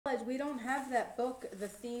We don't have that book, the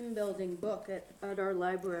theme building book at our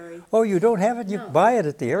library. Oh, you don't have it? You No. can buy it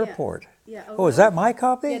at the airport. Yeah. Oh, is that my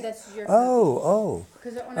copy? Yeah, that's your Oh, copy. oh.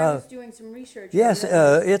 Because when I was doing some research, Yes, on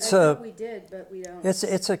that, it's I a. thought we did, but we don't.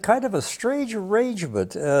 It's a kind of a strange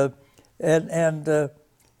arrangement, and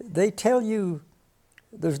they tell you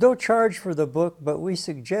there's no charge for the book, but we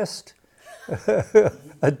suggest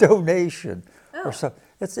a donation or something.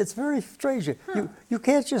 It's very strange. You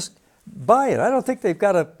can't just buy it. I don't think they've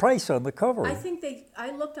got a price on the cover. I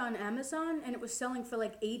looked on Amazon and it was selling for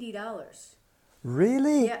like $80.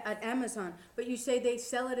 Really? Yeah, at Amazon. But you say they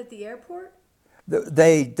sell it at the airport?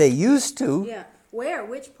 They used to. Yeah. Where?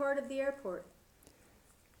 Which part of the airport?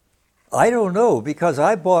 I don't know, because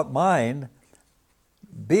I bought mine,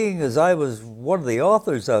 being as I was one of the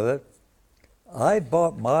authors of it, I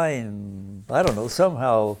bought mine, I don't know,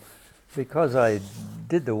 somehow, because I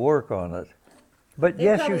did the work on it. But They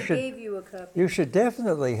yes, probably gave you a copy. you should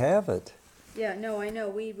definitely have it. Yeah, no, I know.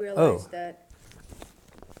 We realized that.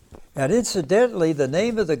 And incidentally, the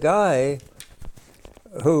name of the guy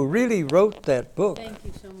who really wrote that book Thank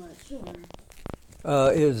you so much.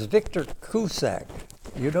 is Victor Cusack.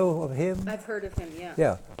 You know of him? I've heard of him, yeah.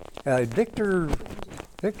 Yeah.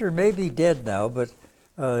 Victor may be dead now, but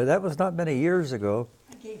that was not many years ago.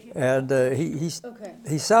 And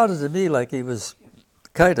he sounded to me like he was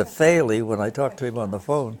kind of faily when I talked to him on the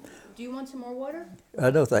phone. Do you want some more water?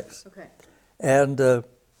 No, thanks. Okay. And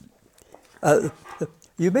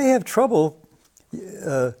you may have trouble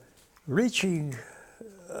reaching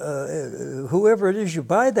whoever it is you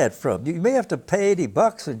buy that from. You may have to pay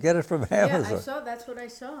 $80 and get it from Amazon. Yeah, that's what I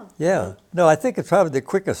saw. Yeah. No, I think it's probably the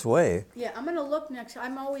quickest way. Yeah, I'm going to look next.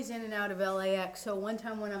 I'm always in and out of LAX, so one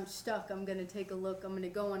time when I'm stuck, I'm going to take a look. I'm going to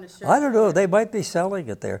go on a search. I don't know. They might be selling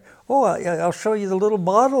it there. Oh, I'll show you the little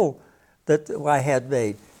model that I had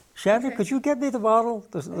made. Shannon, could you get me the model?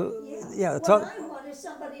 Yeah. It's What I want is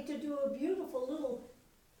somebody to do a beautiful little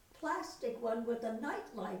plastic one with a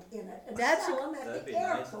nightlight in it and sell them at the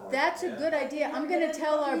airport. That's a good idea. I'm going to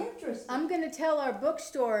tell our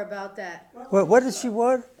bookstore about that. What did she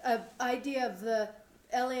want? An idea of the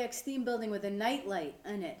LAX theme building with a nightlight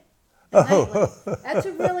in it. That's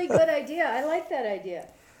a really good idea. I like that idea.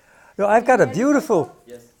 No, I've got a beautiful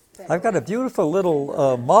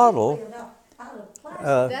little model.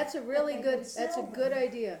 That's a really good. That's a good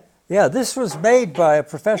idea. Yeah, this was made by a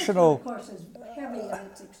professional. Of course, it's heavy and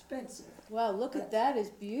it's expensive. Wow, look at that! It's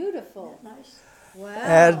beautiful. Nice. Wow.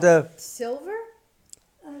 And silver?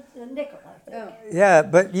 A nickel, I think. Oh. yeah,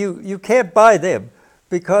 but you can't buy them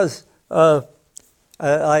because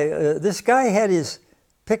this guy had his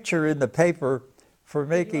picture in the paper for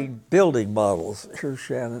making building models. Here's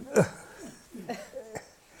Shannon.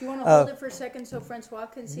 Do you want to hold it for a second so Francois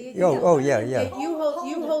can see it? Yeah. You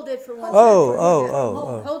hold it for one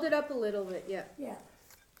second. Hold it up a little bit, yeah. Yeah.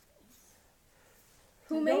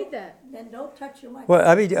 Who made that? Then don't touch your mic. Well,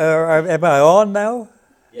 I mean, am I on now?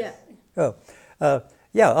 Yeah.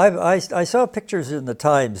 I saw pictures in the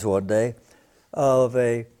Times one day of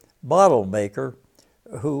a model maker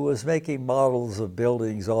who was making models of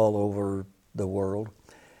buildings all over the world.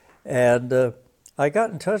 And I got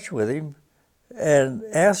in touch with him and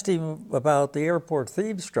asked him about the airport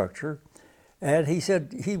theme structure. And he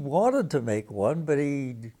said he wanted to make one, but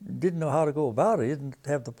he didn't know how to go about it. He didn't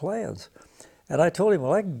have the plans. And I told him,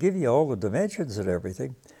 well, I can give you all the dimensions and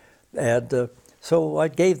everything. And so I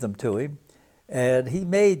gave them to him. And he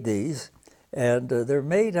made these. And they're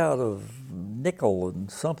made out of nickel and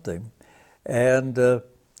something. And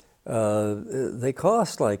they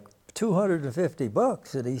cost like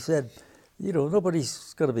 $250. And he said,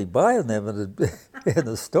 nobody's going to be buying them in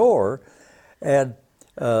the store. And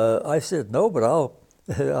I said, no, but I'll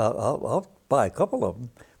buy a couple of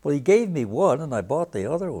them. Well, he gave me one, and I bought the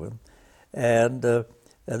other one. And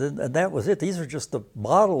that was it. These are just the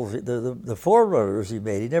models, the forerunners he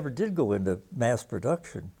made. He never did go into mass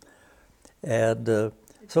production. And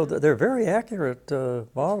so they're very accurate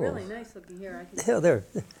models. It's really nice looking here. Yeah, they're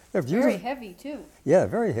beautiful. Very heavy, too. Yeah,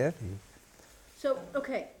 very heavy. So,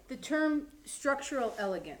 okay, the term structural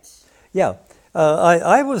elegance. Yeah,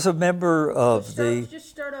 I was a member of Just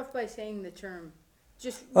start off by saying the term.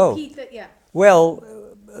 Just repeat that, yeah. Well,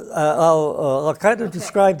 I'll kind of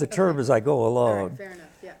describe the term as I go along. All right, fair enough,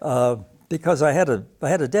 yeah. Because I had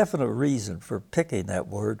a definite reason for picking that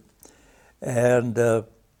word, and I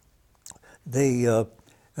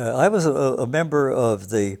was a member of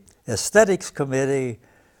the aesthetics committee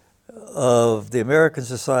of the American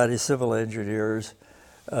Society of Civil Engineers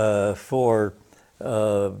for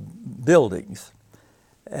buildings,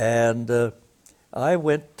 and I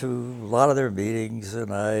went to a lot of their meetings,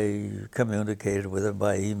 and I communicated with them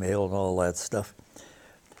by email and all that stuff.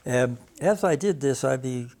 And as I did this, I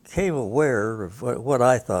became aware of what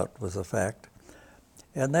I thought was a fact,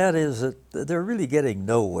 and that is that they're really getting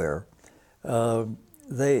nowhere.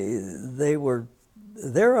 They were,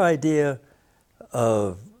 their idea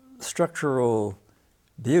of structural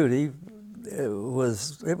beauty, it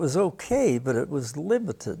was okay, but it was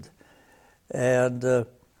limited. And the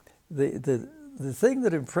thing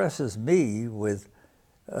that impresses me with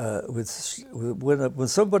when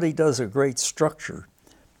somebody does a great structure,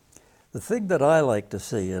 the thing that I like to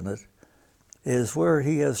see in it is where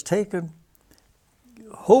he has taken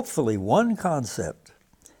hopefully one concept,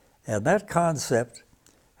 and that concept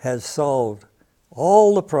has solved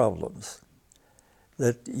all the problems.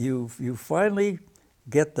 That you finally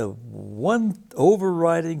get the one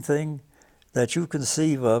overriding thing that you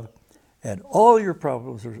conceive of, and all your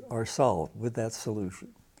problems are solved with that solution.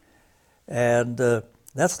 And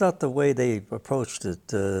that's not the way they approached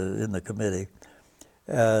it in the committee.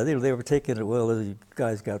 They were taking it, well, the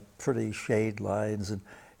guy's got pretty shade lines, and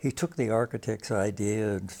he took the architect's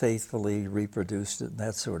idea and faithfully reproduced it and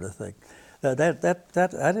that sort of thing. That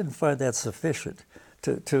I didn't find that sufficient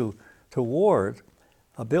to warrant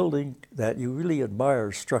a building that you really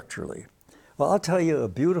admire structurally. Well, I'll tell you a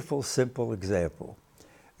beautiful, simple example.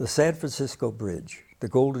 The San Francisco Bridge, the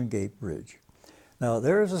Golden Gate Bridge. Now,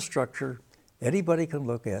 there is a structure anybody can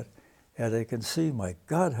look at, and they can see, my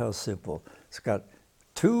God, how simple. It's got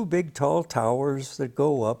two big, tall towers that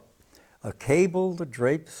go up, a cable that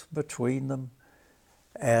drapes between them,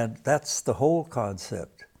 and that's the whole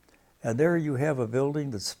concept. And there you have a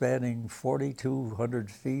building that's spanning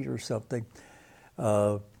 4,200 feet or something,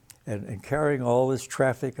 and carrying all this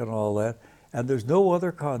traffic and all that, and there's no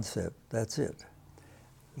other concept. That's it.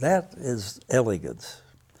 That is elegance.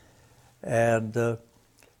 And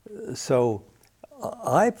so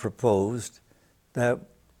I proposed that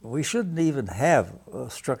we shouldn't even have a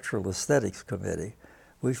structural aesthetics committee.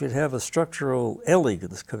 We should have a structural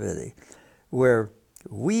elegance committee where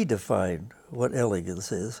we define what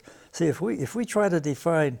elegance is. See, if we try to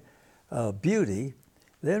define beauty,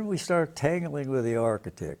 then we start tangling with the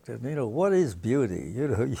architect. And, what is beauty?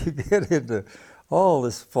 You get into all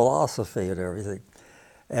this philosophy and everything.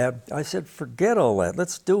 And I said, forget all that.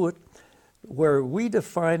 Let's do it where we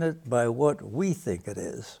define it by what we think it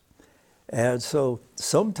is. And so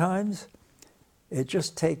sometimes it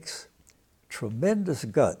just takes tremendous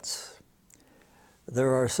guts.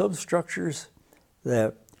 There are some structures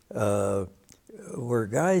that where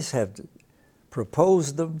guys have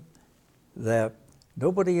proposed them that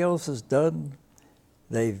nobody else has done.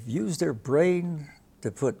 They've used their brain to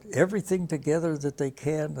put everything together that they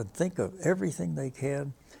can and think of everything they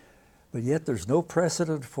can, but yet there's no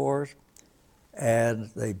precedent for it, and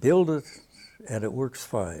they build it and it works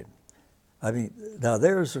fine. I mean, now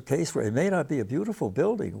there's a case where it may not be a beautiful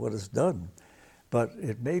building, what is done, but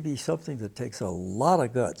it may be something that takes a lot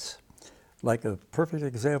of guts. Like a perfect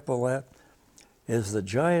example of that is the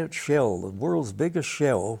giant shell, the world's biggest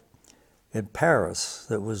shell in Paris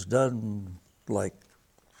that was done like,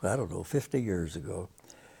 50 years ago.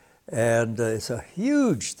 And it's a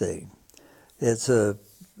huge thing. It's a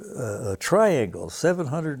triangle,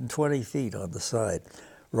 720 feet on the side,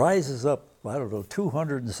 rises up,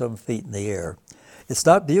 200 and some feet in the air. It's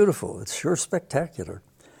not beautiful, it's sure spectacular.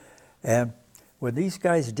 And when these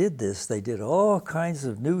guys did this, they did all kinds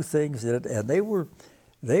of new things in it, and they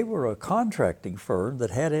were a contracting firm that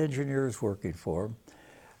had engineers working for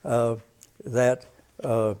them that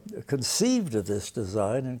conceived of this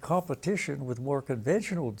design in competition with more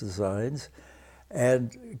conventional designs,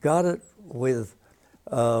 and got it with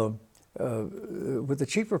a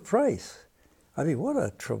cheaper price. I mean, what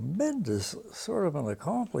a tremendous sort of an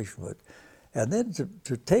accomplishment. And then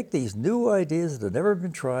to take these new ideas that have never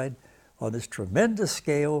been tried on this tremendous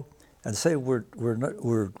scale and say we're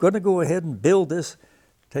going to go ahead and build this,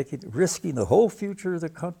 risking the whole future of the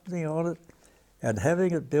company on it, and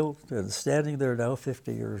having it built and standing there now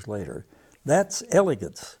 50 years later. That's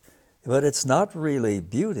elegance, but it's not really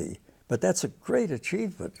beauty, but that's a great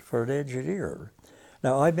achievement for an engineer.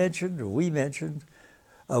 Now we mentioned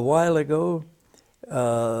a while ago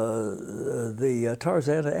the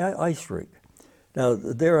Tarzan ice rink. Now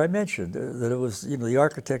there I mentioned that it was, the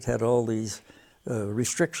architect had all these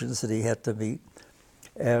restrictions that he had to meet,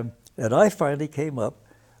 and I finally came up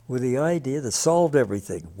with the idea that solved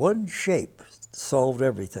everything. One shape solved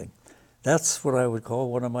everything. That's what I would call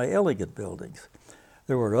one of my elegant buildings.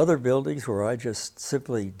 There were other buildings where I just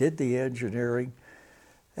simply did the engineering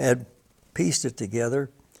and pieced it together,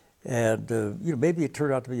 and maybe it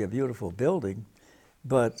turned out to be a beautiful building,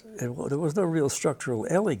 but there was no real structural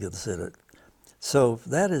elegance in it. So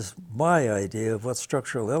that is my idea of what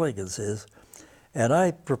structural elegance is. And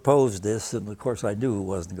I proposed this, and of course I knew it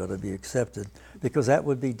wasn't going to be accepted, because that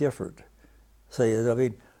would be different. Say, I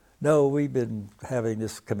mean, no, we've been having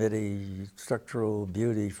this committee, structural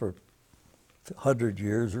beauty, for 100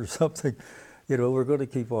 years or something. You know, we're going to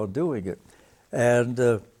keep on doing it.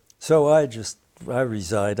 And so I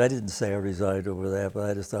resigned. I didn't say I resigned over that, but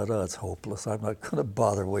I just thought, oh, it's hopeless. I'm not going to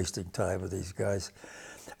bother wasting time with these guys.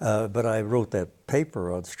 But I wrote that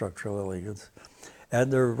paper on structural elegance.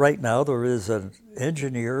 And right now there is an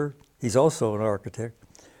engineer, he's also an architect,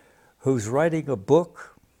 who's writing a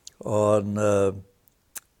book on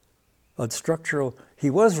structural, he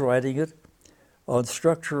was writing it on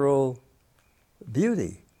structural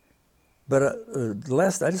beauty. But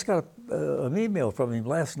I just got an email from him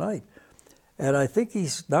last night, and I think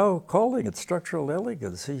he's now calling it structural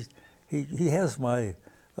elegance. He has my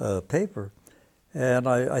paper, and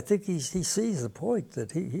I think he sees the point,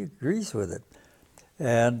 that he agrees with it.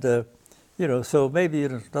 And, you know, so maybe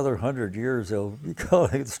in another 100 years they'll be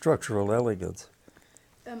calling it structural elegance.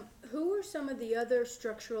 Who were some of the other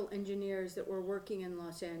structural engineers that were working in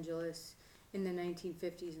Los Angeles in the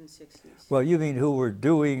 1950s and 60s? Well, you mean who were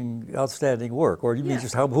doing outstanding work, or you mean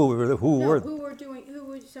just who were? Who were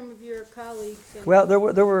some of your colleagues? Well, there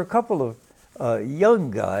were a couple of young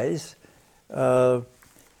guys, but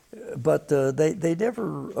they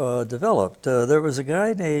never developed. There was a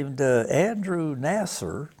guy named Andrew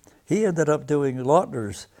Nasser. He ended up doing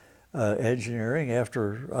Lautner's engineering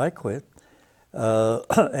after I quit,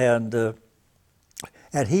 and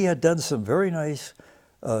he had done some very nice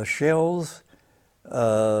shells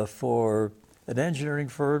for an engineering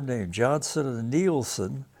firm named Johnson and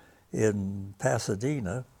Nielsen in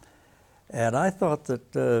Pasadena, and I thought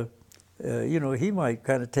that you know, he might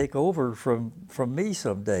kind of take over from me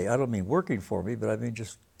someday. I don't mean working for me, but I mean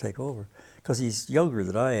just take over, because he's younger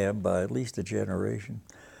than I am by at least a generation.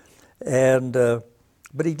 And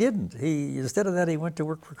but he didn't. Instead of that, he went to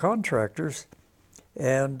work for contractors,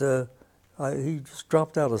 and he just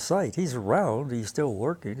dropped out of sight. He's around. He's still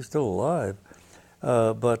working. He's still alive.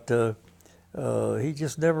 But he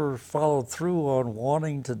just never followed through on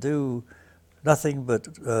wanting to do nothing but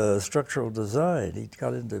structural design. He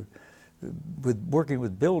got into working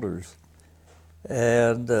with builders.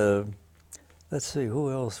 And let's see,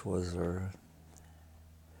 who else was there?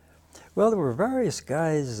 Well, there were various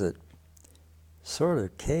guys that sort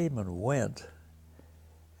of came and went,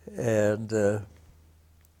 and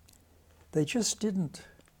they just didn't,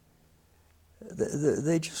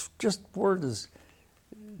 they just weren't as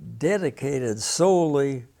dedicated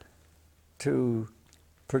solely to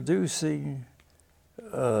producing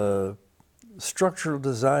structural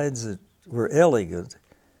designs that were elegant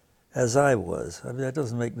as I was. I mean, that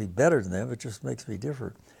doesn't make me better than them, it just makes me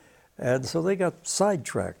different. And so they got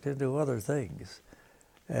sidetracked into other things.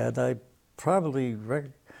 And I probably,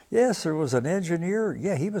 yes, there was an engineer.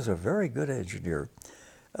 Yeah, he was a very good engineer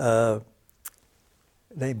named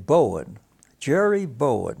Bowen, Jerry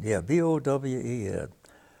Bowen. Yeah, Bowen.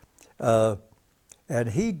 And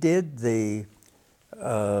he did the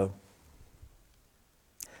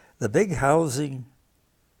big housing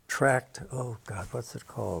tract. Oh God, what's it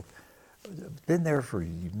called? Been there for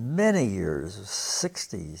many years,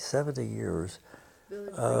 60, 70 years.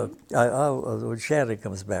 When Shannon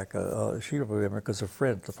comes back, she'll remember, because a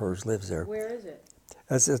friend of hers lives there. Where is it?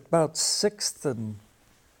 It's about 6th and...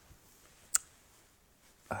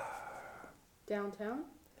 Downtown?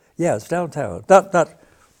 Yeah, it's downtown. Not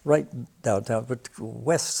right downtown, but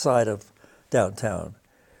west side of downtown.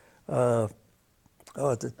 Park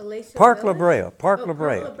La Brea. Park La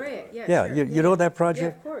Brea. Yeah, sure. You know that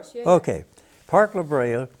project? Yeah, of course. Yeah, okay. Park La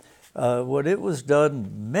Brea, when it was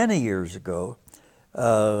done many years ago,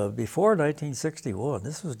 before 1961,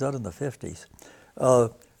 this was done in the 50s,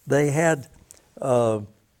 they had,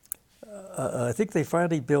 I think they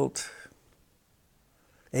finally built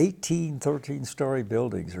 18, 13-story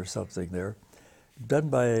buildings or something there, done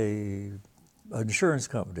by an insurance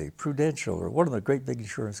company, Prudential, or one of the great big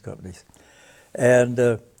insurance companies.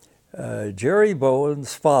 And Jerry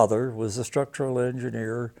Bowen's father was a structural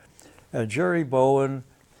engineer, and Jerry Bowen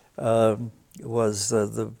was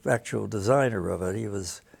the actual designer of it. He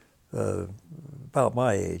was about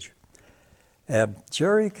my age. And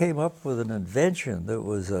Jerry came up with an invention that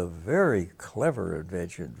was a very clever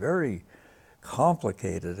invention, very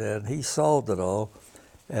complicated, and he solved it all.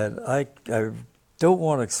 And I don't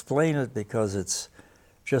want to explain it because it's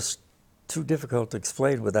just too difficult to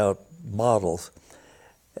explain without models.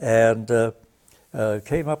 And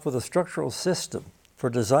came up with a structural system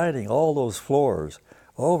for designing all those floors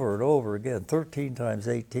over and over again, 13 times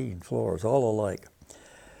 18 floors, all alike.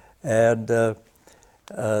 And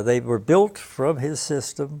they were built from his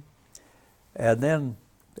system, and then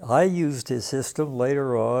I used his system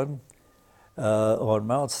later on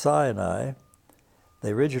Mount Sinai, the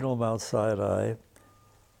original Mount Sinai.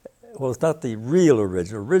 Well, it's not the real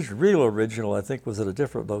original. Real original, I think, was at a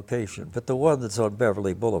different location, but the one that's on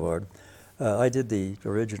Beverly Boulevard. I did the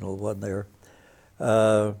original one there.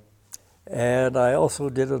 And I also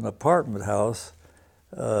did an apartment house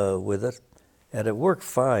with it, and it worked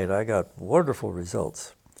fine. I got wonderful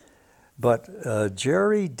results. But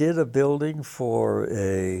Jerry did a building for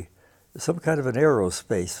some kind of an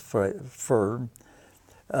aerospace firm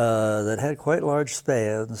that had quite large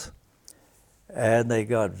spans, and they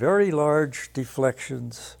got very large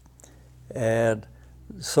deflections, and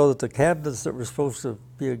so that the cabinets that were supposed to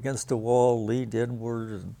be against the wall leaned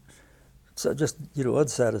inward, and so just,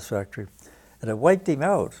 unsatisfactory. And it wiped him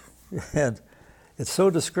out, and it so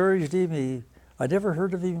discouraged him, I never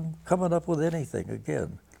heard of him coming up with anything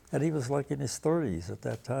again. And he was like in his 30s at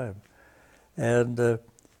that time. And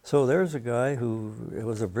so there's a guy who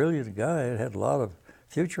was a brilliant guy and had a lot of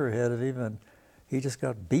future ahead of him, and he just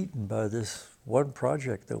got beaten by this one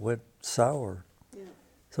project that went sour. Yeah.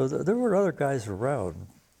 So there were other guys around.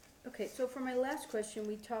 Okay, so for my last question,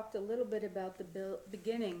 we talked a little bit about the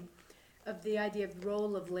beginning of the idea of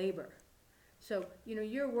role of labor. So,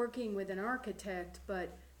 you're working with an architect,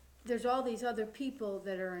 but there's all these other people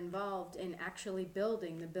that are involved in actually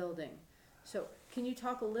building the building. So can you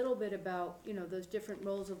talk a little bit about, those different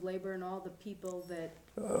roles of labor and all the people that...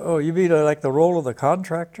 Oh, you mean like the role of the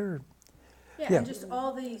contractor? Yeah, and just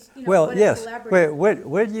all these, well, what yes.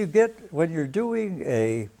 collaborative... When you're doing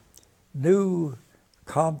a new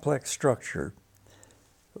complex structure,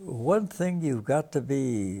 one thing you've got to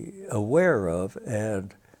be aware of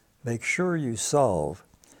and make sure you solve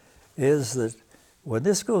is that when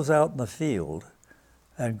this goes out in the field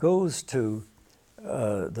and goes to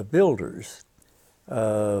the builders,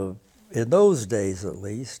 in those days at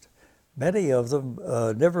least, many of them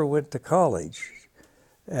never went to college,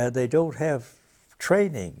 and they don't have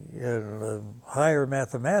training in higher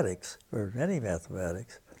mathematics or any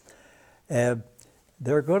mathematics. And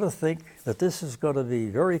they're going to think that this is going to be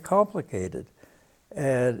very complicated.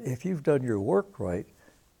 And if you've done your work right,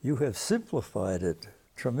 you have simplified it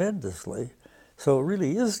tremendously. So it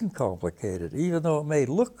really isn't complicated, even though it may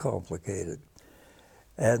look complicated.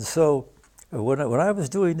 And so when I was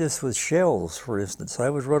doing this with shells, for instance, I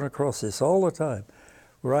would run across this all the time,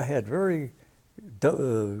 where I had very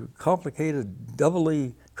complicated,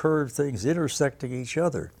 doubly curved things intersecting each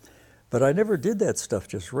other. But I never did that stuff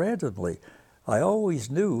just randomly. I always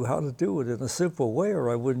knew how to do it in a simple way, or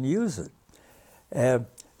I wouldn't use it. And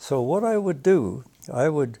so what I would do, I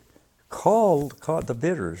would call the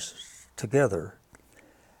bidders together,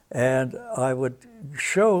 and I would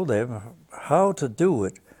show them how to do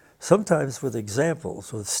it, sometimes with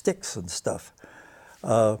examples, with sticks and stuff.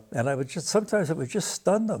 And sometimes it would just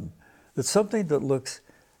stun them that something that looks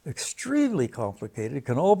extremely complicated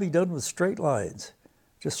can all be done with straight lines,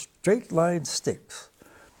 just straight line sticks.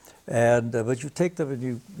 And but you take them and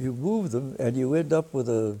you move them, and you end up with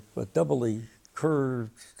a doubly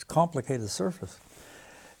curved, complicated surface.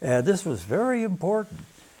 And this was very important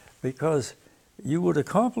because you would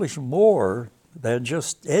accomplish more than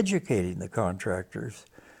just educating the contractors.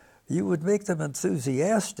 You would make them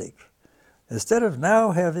enthusiastic. Instead of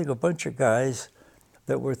now having a bunch of guys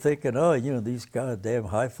that were thinking, these goddamn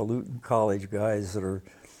highfalutin college guys that are,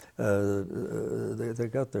 they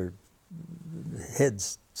got their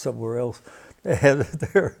heads somewhere else, and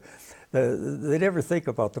they never think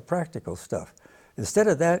about the practical stuff. Instead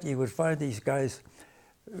of that, you would find these guys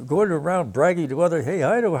going around bragging to others, hey,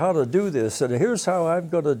 I know how to do this, and here's how I'm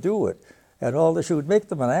going to do it, and all this. You would make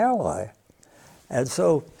them an ally. And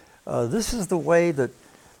so this is the way that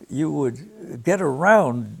you would get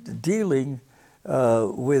around dealing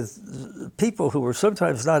with people who were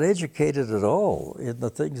sometimes not educated at all in the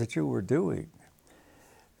things that you were doing.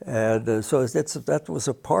 And so that was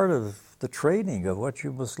a part of the training of what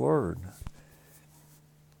you must learn.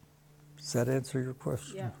 Does that answer your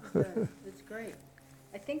question? Yeah, it does. That's great.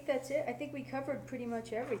 I think that's it. I think we covered pretty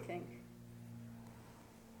much everything.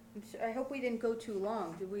 I hope we didn't go too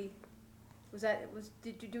long. Did we?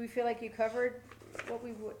 Do we feel like you covered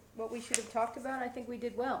what we should have talked about? I think we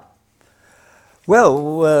did well.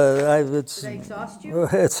 Well, did I exhaust you?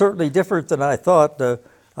 It's certainly different than I thought.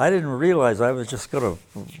 I didn't realize I was just going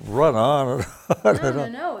to run on.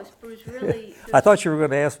 No. It was really... I thought you were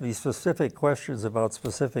going to ask me specific questions about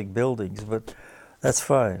specific buildings, but that's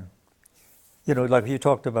fine. Like you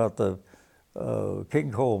talked about the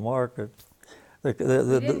King Cole Market. We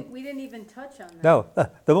didn't even touch on that. Now,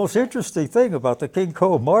 the most interesting thing about the King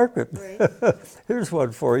Cole Market, Right. here's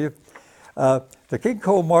one for you. The King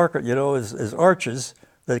Cole Market, you know, is arches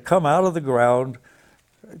that come out of the ground,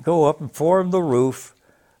 go up and form the roof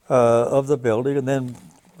of the building, and then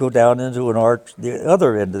go down into an arch, the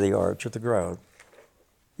other end of the arch at the ground.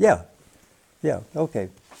 Yeah, okay.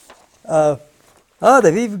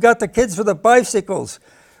 They've even got the kids with the bicycles.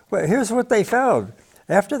 Well, here's what they found.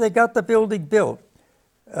 After they got the building built,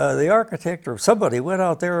 the architect or somebody went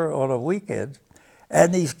out there on a weekend,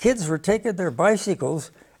 and these kids were taking their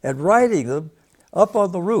bicycles and riding them up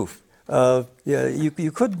on the roof.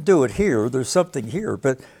 You couldn't do it here. There's something here.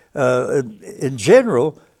 But in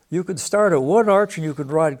general, you could start at one arch and you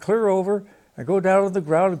could ride clear over and go down to the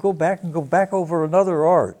ground and go back over another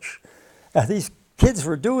arch. And these kids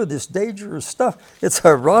were doing this dangerous stuff. It's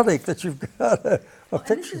ironic that you've got a And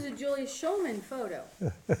picture. this is a Julius Shulman photo.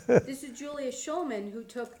 This is Julius Shulman who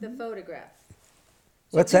took the photograph.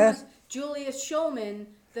 So What's he that? was Julius Shulman,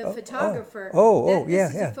 the photographer. Yeah.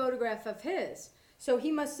 This is a photograph of his. So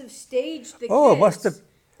he must have staged the kids. Oh, it must have.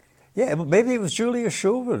 Yeah, maybe it was Julius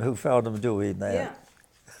Shulman who found him doing that.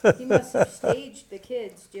 Yeah. He must have staged the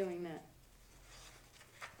kids doing that.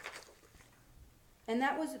 And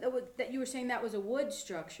that you were saying that was a wood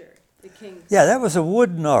structure, the King's. Yeah, that was a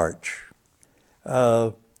wooden arch,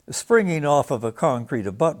 springing off of a concrete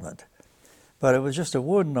abutment. But it was just a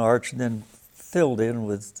wooden arch and then filled in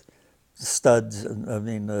with studs,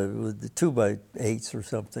 with 2x8s or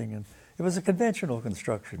something. And it was a conventional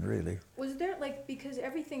construction, really. Was there, because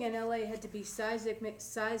everything in LA had to be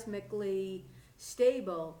seismically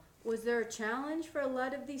stable, was there a challenge for a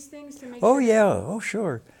lot of these things to make Oh, sure? yeah, oh,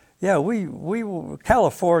 sure. Yeah,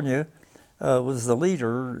 California was the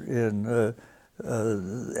leader in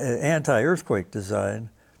anti-earthquake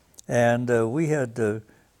design, and we had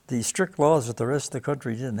these strict laws that the rest of the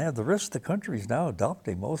country didn't have. The rest of the country is now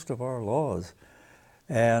adopting most of our laws.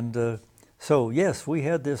 And so, yes, we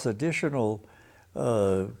had this additional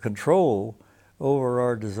control over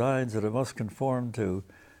our designs that it must conform to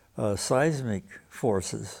seismic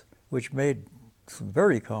forces, which made some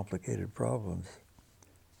very complicated problems.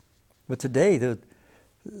 But today, the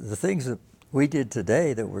things that we did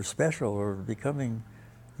today that were special are becoming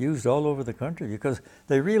used all over the country because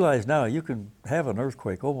they realize now you can have an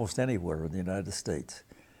earthquake almost anywhere in the United States.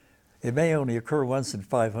 It may only occur once in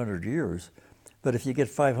 500 years, but if you get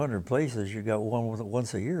 500 places, you got one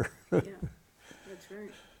once a year. Yeah, that's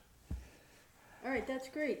right. All right, that's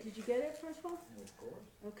great. Did you get it, Francois? Of course.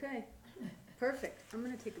 Okay, perfect. I'm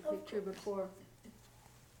going to take a picture before.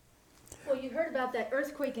 Well, you heard about that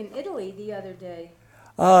earthquake in Italy the other day.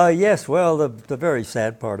 Yes, well, the very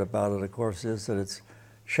sad part about it, of course, is that it's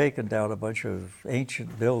shaken down a bunch of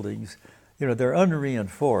ancient buildings. You know, they're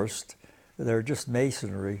unreinforced. They're just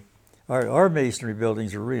masonry. Our masonry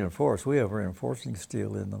buildings are reinforced. We have reinforcing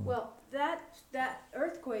steel in them. Well, that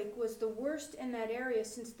earthquake was the worst in that area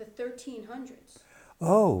since the 1300s.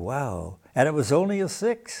 Oh, wow. And it was only a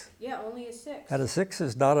 6. Yeah, only a 6. And a 6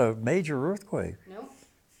 is not a major earthquake. No.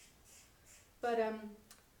 But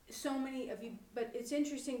so many of you, but it's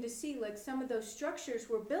interesting to see, some of those structures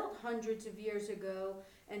were built hundreds of years ago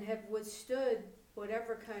and have withstood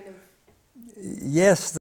whatever kind of. Yes,